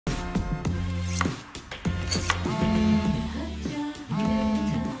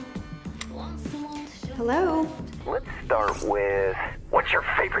Hello? Let's start with, what's your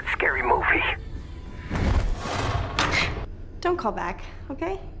favorite scary movie? Don't call back,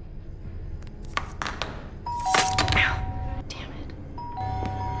 okay? Damn it.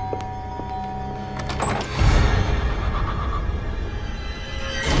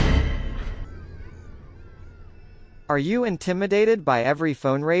 Are you intimidated by every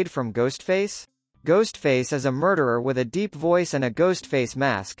phone raid from Ghostface? Ghostface is a murderer with a deep voice and a Ghostface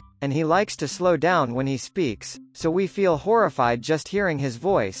mask, and he likes to slow down when he speaks, so we feel horrified just hearing his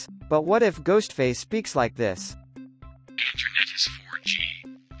voice. But what if Ghostface speaks like this? Internet is 4G,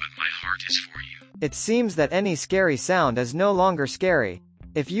 but my heart is for you. It seems that any scary sound is no longer scary.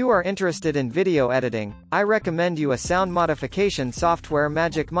 If you are interested in video editing, I recommend you a sound modification software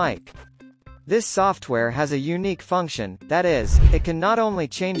MagicMic. This software has a unique function, that is, it can not only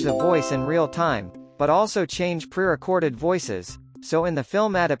change the voice in real time, but also change pre-recorded voices, so in the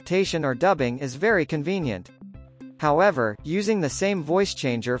film adaptation or dubbing is very convenient. However, using the same voice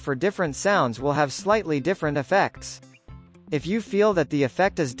changer for different sounds will have slightly different effects. If you feel that the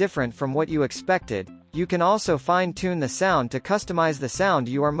effect is different from what you expected, you can also fine-tune the sound to customize the sound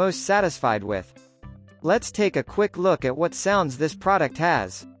you are most satisfied with. Let's take a quick look at what sounds this product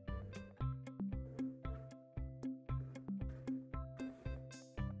has.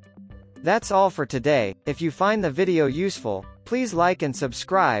 That's all for today. If you find the video useful, please like and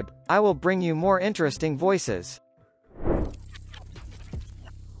subscribe. I will bring you more interesting voices.